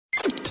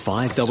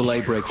Adelaide's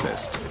 5AA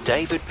Breakfast.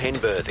 David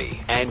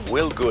Penberthy and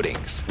Will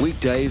Goodings.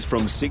 Weekdays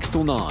from 6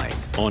 till 9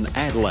 on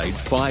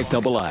Adelaide's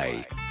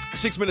 5AA.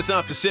 6 minutes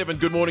after 7,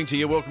 good morning to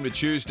you. Welcome to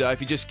Tuesday.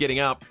 If you're just getting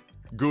up,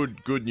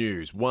 good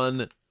news.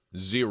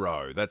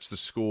 1-0. That's the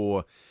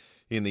score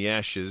in the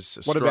Ashes.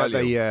 What about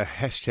the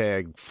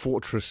hashtag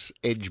Fortress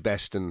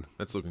Edgbaston?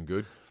 That's looking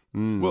good.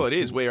 Well, it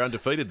is. We're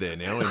undefeated there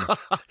now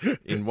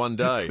in one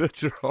day.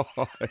 That's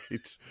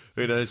right.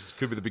 Who knows?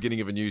 Could be the beginning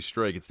of a new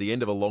streak. It's the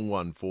end of a long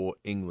one for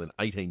England.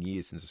 18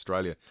 years since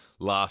Australia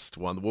last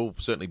won. Well,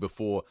 certainly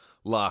before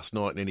last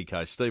night in any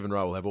case. Stephen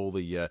Rowe will have all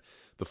the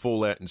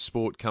fallout in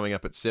sport coming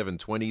up at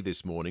 7:20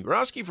 this morning. We're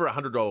asking for a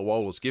 $100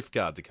 Wallace gift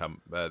card to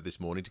come this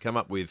morning to come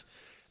up with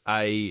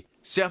a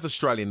South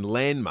Australian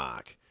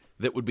landmark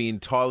that would be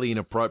entirely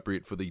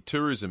inappropriate for the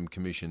Tourism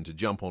Commission to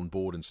jump on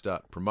board and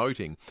start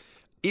promoting.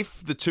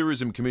 If the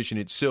Tourism Commission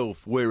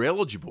itself were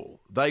eligible,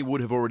 they would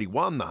have already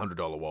won the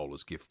 $100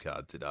 Wallace gift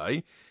card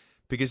today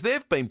because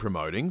they've been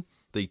promoting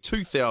the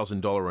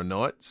 $2,000 a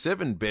night,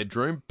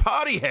 7-bedroom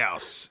party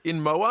house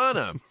in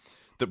Moana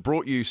that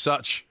brought you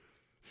such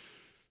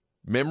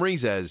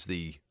memories as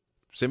the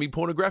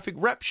semi-pornographic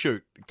rap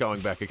shoot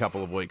going back a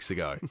couple of weeks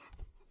ago.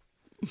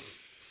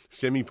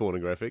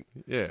 Semi-pornographic?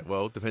 Yeah,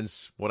 well, it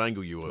depends what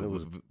angle you were,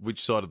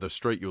 which side of the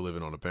street you're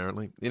living on,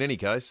 apparently. In any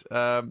case,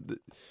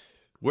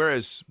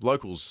 whereas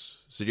locals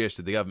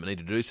suggested the government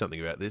needed to do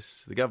something about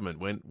this, the government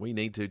went, we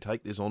need to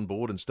take this on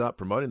board and start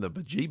promoting the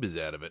bejeebers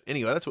out of it.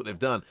 Anyway, that's what they've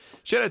done.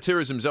 Shadow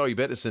Tourism, Zoe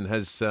Bettison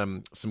has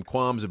some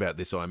qualms about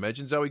this, I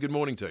imagine. Zoe, good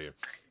morning to you.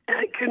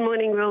 Good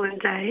morning, Will and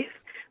Dave.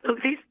 Look,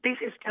 this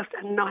is just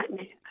a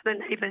nightmare for the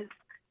neighbours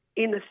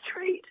in the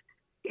street.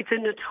 It's a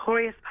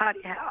notorious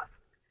party house,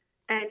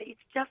 and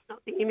it's just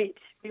not the image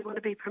we want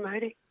to be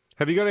promoting.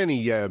 Have you got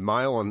any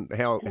mail on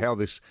how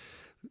this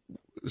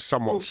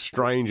somewhat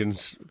strange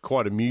and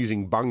quite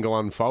amusing bungle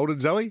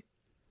unfolded, Zoe?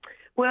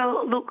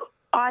 Well, look,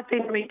 I've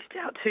been reached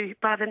out to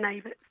by the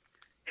neighbours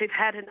who've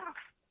had enough,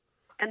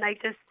 and they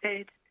just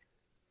said,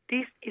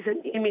 this is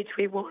an image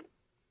we want,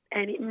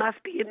 and it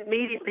must be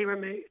immediately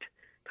removed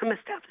from a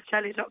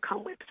SouthAustralia.com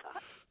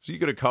website. So you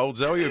got a cold,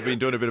 Zoe? You've been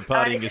doing a bit of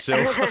partying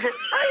yourself?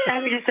 I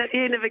am just at the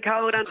end of a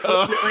cold,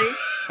 unfortunately.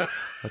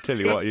 I tell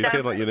you what, you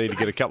sound like you need to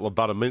get a couple of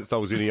butter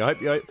menthols in here. I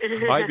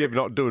hope you're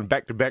not doing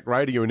back-to-back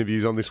radio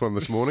interviews on this one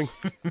this morning.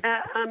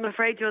 I'm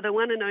afraid you're the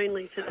one and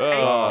only today.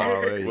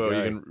 Oh, there you go.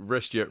 You can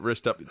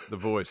rest up the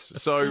voice.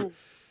 So,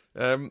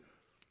 I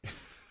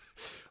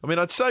mean,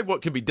 I'd say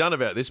what can be done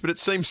about this, but it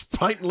seems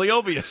patently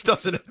obvious,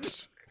 doesn't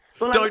it?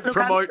 Well, Don't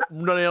promote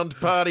renowned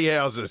party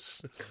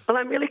houses. Well,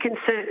 I'm really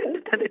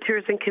concerned that the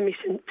Tourism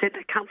Commission said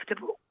they're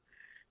comfortable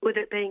with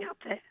it being up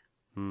there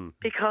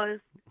because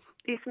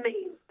this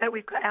means that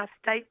we've got our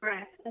state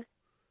brand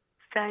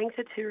saying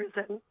to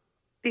tourism,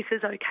 this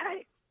is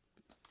okay.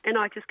 And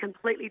I just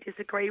completely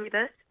disagree with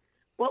it.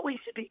 What we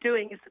should be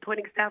doing is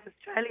supporting South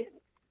Australians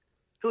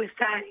who are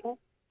saying,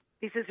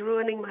 this is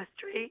ruining my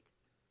street.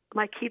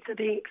 My kids are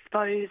being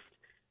exposed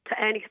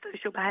to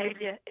antisocial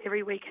behaviour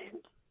every weekend.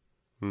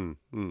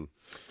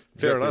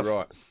 Fair enough.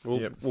 Right.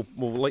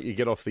 We'll let you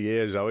get off the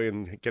air, Zoe,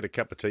 and get a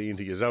cup of tea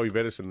into you. Zoe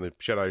Bettison, the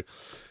Shadow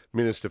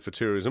Minister for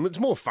Tourism. It's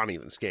more funny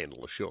than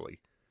scandalous, surely.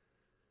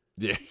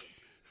 Yeah.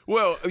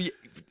 Well,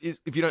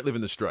 if you don't live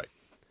in the street.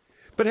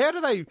 But how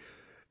do they...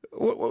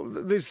 Well,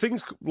 there's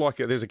things like...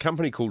 There's a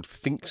company called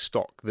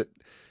ThinkStock that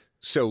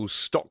sells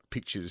stock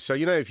pictures. So,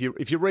 you know, if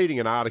you're reading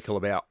an article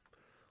about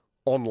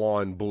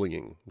online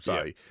bullying,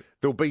 say,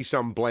 there'll be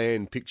some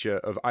bland picture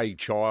of a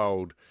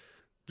child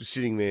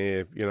sitting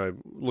there, you know,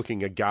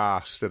 looking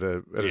aghast at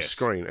a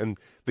screen, and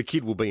the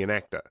kid will be an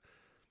actor.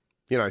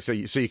 You know, so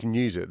you can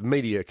use it.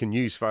 Media can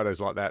use photos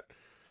like that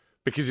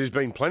because there's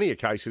been plenty of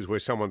cases where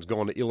someone's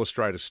gone to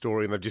illustrate a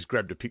story and they've just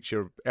grabbed a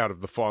picture out of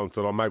the file and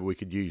thought, oh, maybe we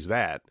could use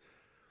that.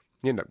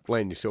 You end up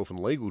landing yourself in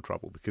legal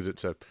trouble because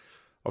it's a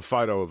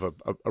photo of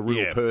a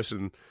real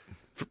person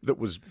that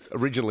was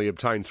originally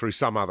obtained through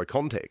some other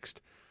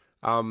context.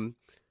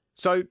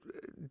 So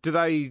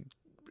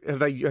have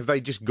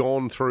they just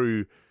gone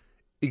through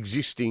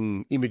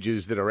existing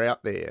images that are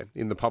out there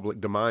in the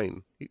public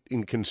domain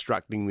in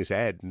constructing this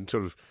ad and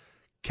sort of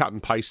cut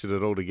and pasted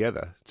it all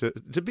together?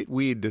 It's a bit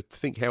weird to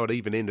think how it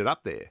even ended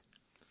up there.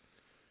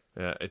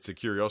 It's a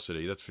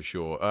curiosity, that's for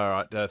sure. All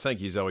right, thank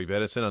you, Zoe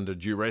Bettison, under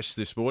duress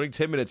this morning.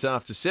 10 minutes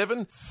after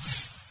 7.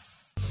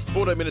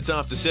 14 minutes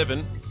after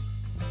 7.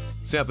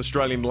 South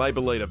Australian Labor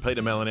leader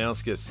Peter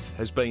Malinauskas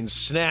has been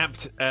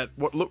snapped at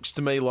what looks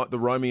to me like the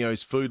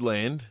Romeo's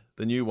Foodland,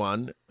 the new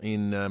one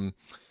in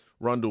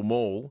Rundle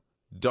Mall,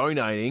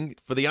 donating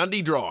for the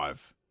Undie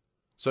Drive.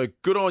 So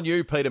good on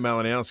you, Peter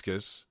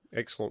Malinauskas.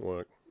 Excellent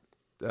work.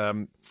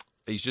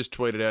 He's just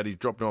tweeted out he's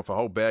dropping off a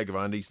whole bag of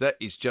undies. That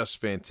is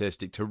just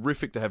fantastic.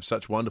 Terrific to have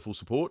such wonderful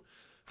support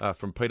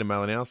from Peter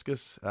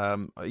Malinauskas.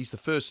 He's the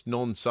first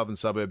non-Southern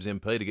Suburbs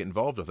MP to get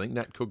involved, I think.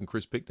 Nat Cook and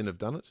Chris Picton have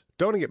done it.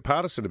 Don't want to get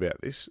partisan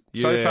about this.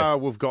 Yeah. So far,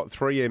 we've got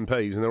 3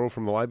 MPs, and they're all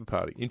from the Labor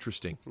Party.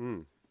 Interesting.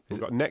 We've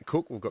got Nat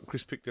Cook, we've got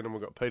Chris Picton, and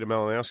we've got Peter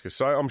Malinauskas.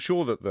 So I'm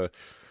sure that the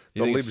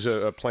Libs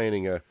are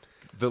planning a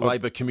the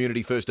Labor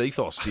community first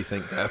ethos, do you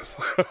think? I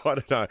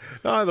don't know.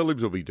 No, the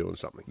Libs will be doing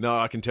something. No,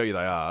 I can tell you they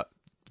are.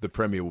 The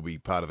Premier will be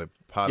part of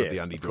the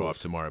Undy of Drive course.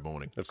 tomorrow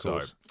morning. Of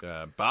course.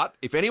 But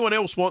if anyone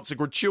else wants a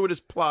gratuitous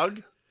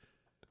plug,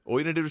 all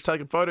you need to do is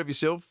take a photo of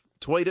yourself,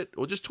 tweet it,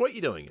 or just tweet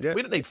you doing it. Yeah.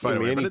 We don't need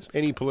photo evidence.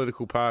 Any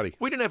political party.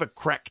 We don't have a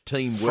crack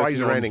team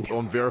Fraser working Anning.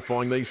 on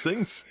verifying these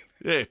things.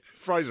 Yeah,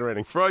 Fraser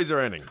Anning. Fraser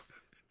Anning.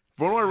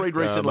 From what I read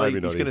recently, maybe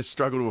not he's going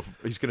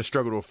to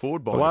struggle to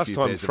afford buying The a last few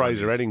time pairs of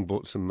Fraser undies. Anning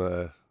bought some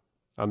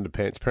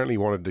underpants, apparently he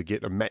wanted to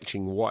get a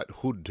matching white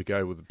hood to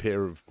go with a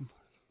pair of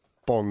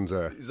Bonds.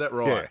 Is that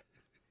right?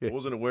 Yeah. I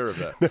wasn't aware of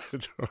that.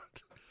 That's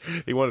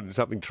right. He wanted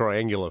something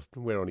triangular to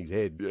wear on his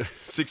head.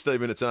 16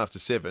 minutes after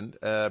 7.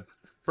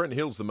 Brent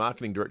Hill's the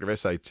marketing director of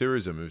SA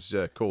Tourism, who's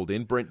called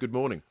in. Brent, good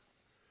morning.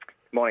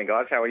 Morning,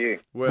 guys. How are you?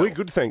 Well, We're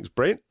good, thanks,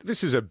 Brent.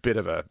 This is a bit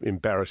of an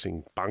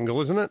embarrassing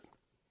bungle, isn't it?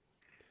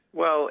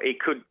 Well, it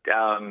could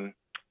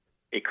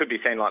be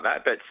seen like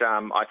that, but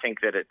I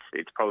think that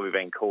it's probably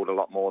been called a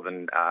lot more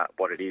than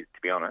what it is,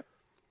 to be honest.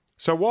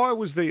 So why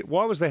was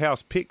the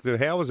house picked?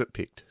 How was it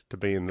picked to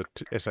be in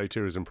the SA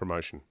Tourism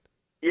promotion?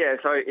 Yeah,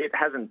 so it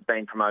hasn't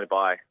been promoted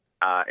by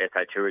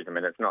SA Tourism,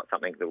 and it's not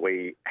something that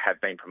we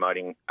have been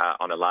promoting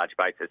on a large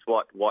basis.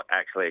 What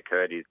actually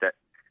occurred is that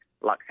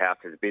Lux House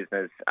as a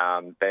business,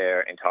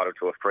 they're entitled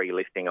to a free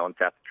listing on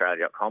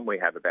southaustralia.com. We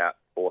have about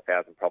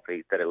 4,000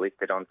 properties that are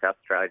listed on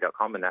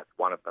southaustralia.com, and that's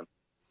one of them.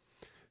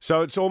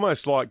 So it's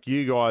almost like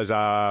you guys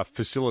are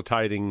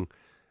facilitating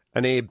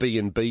an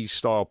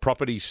Airbnb-style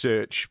property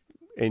search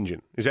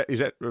engine. Is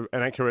that an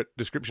accurate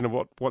description of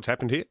what's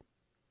happened here?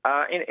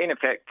 In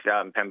effect,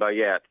 Pembo,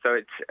 yeah.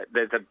 So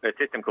there's a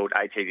system called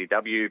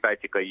ATDW.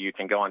 Basically, you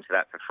can go onto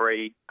that for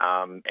free.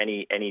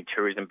 Any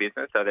tourism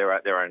business. So there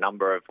are a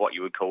number of what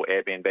you would call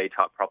Airbnb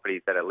type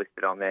properties that are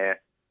listed on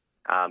there.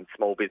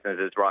 Small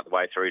businesses right the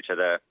way through to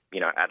the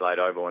Adelaide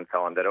Oval and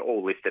so on that are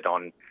all listed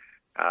on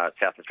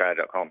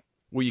southaustralia.com.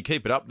 will you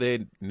keep it up there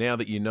now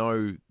that you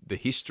know the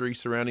history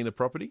surrounding the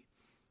property?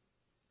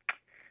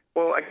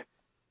 Well,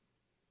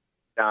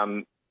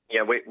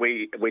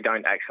 we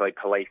don't actually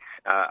police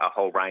a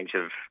whole range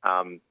of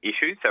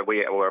issues. So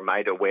we were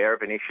made aware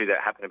of an issue that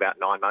happened about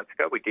 9 months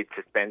ago. We did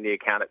suspend the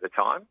account at the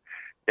time.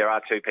 There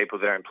are two people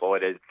that are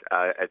employed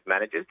as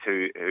managers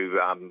who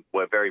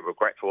were very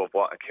regretful of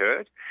what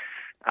occurred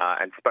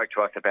and spoke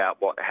to us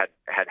about what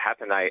had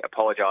happened. They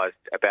apologised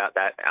about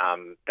that.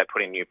 They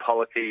put in new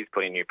policies,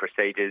 put in new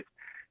procedures,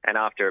 and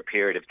after a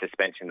period of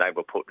suspension, they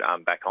were put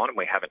back on, and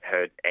we haven't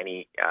heard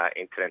any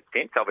incident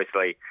since.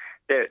 Obviously,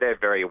 they're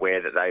very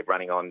aware that they're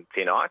running on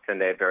thin ice, and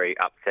they're very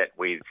upset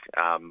with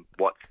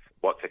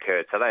what's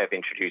occurred. So they have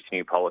introduced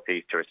new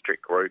policies to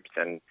restrict groups,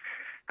 and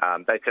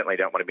they certainly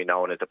don't want to be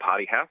known as a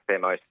party house. Their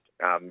most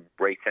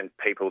recent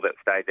people that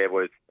stayed there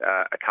was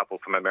a couple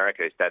from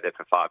America who stayed there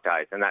for 5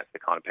 days, and that's the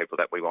kind of people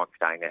that we want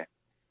staying there.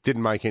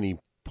 Didn't make any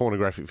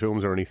pornographic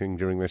films or anything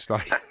during their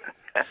stay?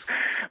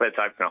 Let's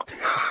hope not.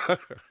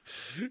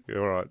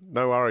 All right,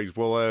 no worries.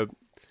 Well,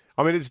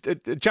 I mean,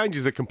 it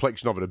changes the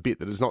complexion of it a bit,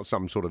 that it's not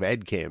some sort of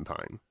ad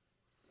campaign.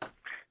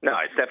 No,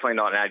 it's definitely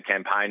not an ad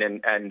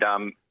campaign,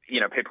 and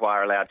people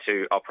are allowed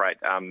to operate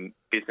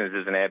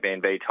businesses and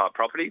Airbnb type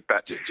properties.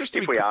 But Just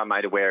if we are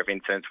made aware of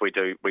incidents, we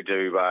do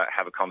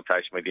have a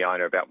conversation with the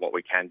owner about what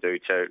we can do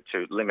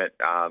to limit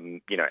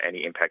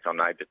any impact on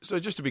neighbours. So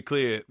just to be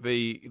clear,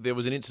 there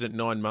was an incident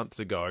 9 months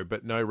ago,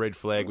 but no red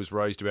flag was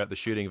raised about the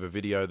shooting of a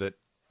video that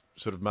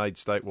sort of made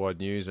statewide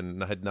news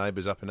and had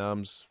neighbours up in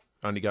arms,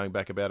 only going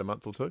back about a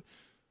month or two.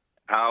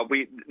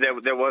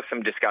 There were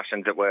some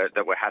discussions that were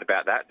had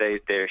about that.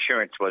 The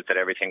assurance was that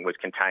everything was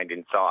contained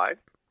inside.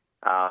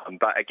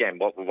 But again,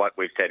 what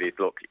we've said is,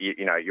 look,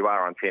 you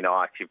are on thin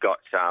ice. You've got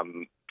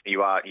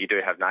you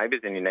do have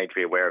neighbours, and you need to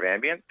be aware of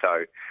ambient.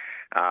 So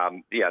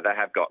they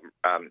have got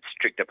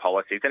stricter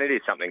policies, and it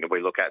is something that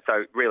we look at.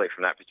 So really,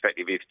 from that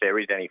perspective, if there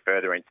is any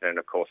further incident,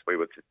 of course, we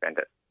would suspend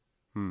it.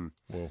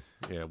 Well,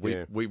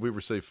 we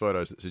received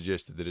photos that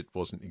suggested that it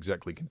wasn't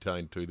exactly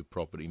contained to the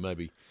property.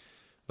 Maybe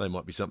they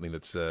might be something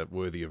that's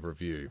worthy of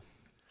review.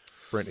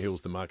 Brent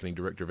Hill's the marketing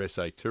director of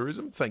SA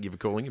Tourism. Thank you for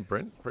calling in,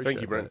 Brent. Appreciate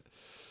Thank you, Brent.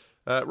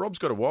 that. Rob's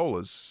got a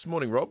Wohlers.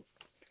 Morning, Rob.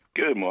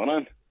 Good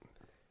morning.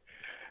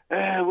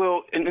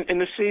 Well, in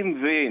the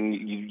same vein,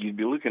 you'd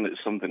be looking at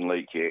something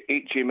like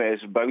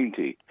HMS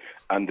Bounty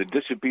and the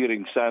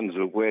disappearing sands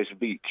of West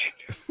Beach.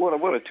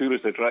 What a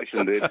tourist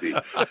attraction they'd be.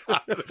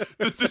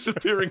 The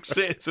disappearing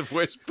sands of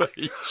West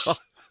Beach.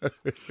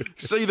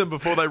 See them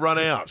before they run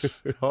out.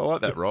 I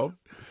like that, Rob.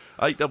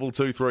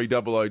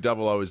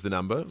 82230000 is the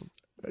number.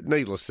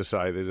 Needless to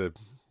say, there's a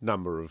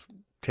number of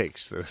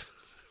texts that are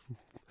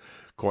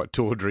quite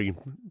tawdry,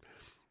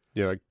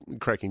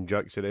 cracking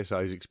jokes at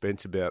SA's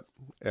expense about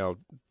our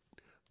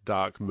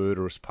dark,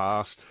 murderous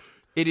past.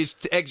 It is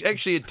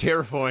actually a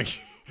terrifying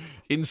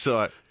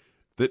insight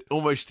that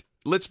almost,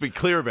 let's be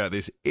clear about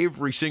this,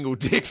 every single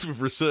text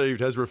we've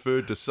received has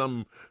referred to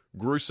some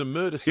gruesome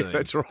murder scene. Yeah,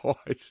 that's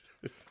right.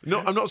 No,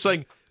 I'm not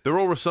saying they're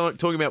all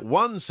talking about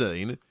one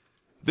scene.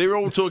 They're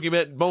all talking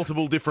about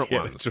multiple different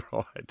ones. That's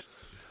right.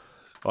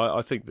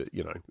 I think that,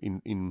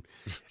 in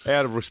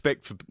out of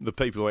respect for the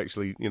people who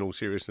actually, in all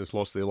seriousness,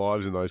 lost their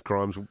lives in those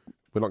crimes,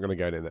 we're not going to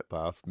go down that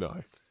path.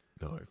 No.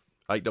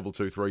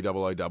 822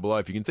 300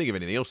 if you can think of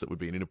anything else that would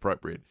be an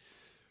inappropriate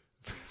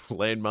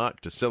landmark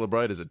to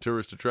celebrate as a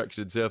tourist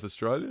attraction in South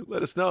Australia,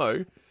 let us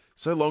know,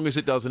 so long as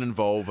it doesn't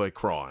involve a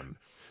crime.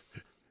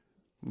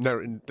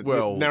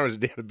 Narrows it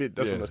down a bit,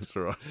 doesn't it? That's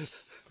all right.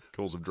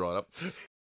 Calls have dried up.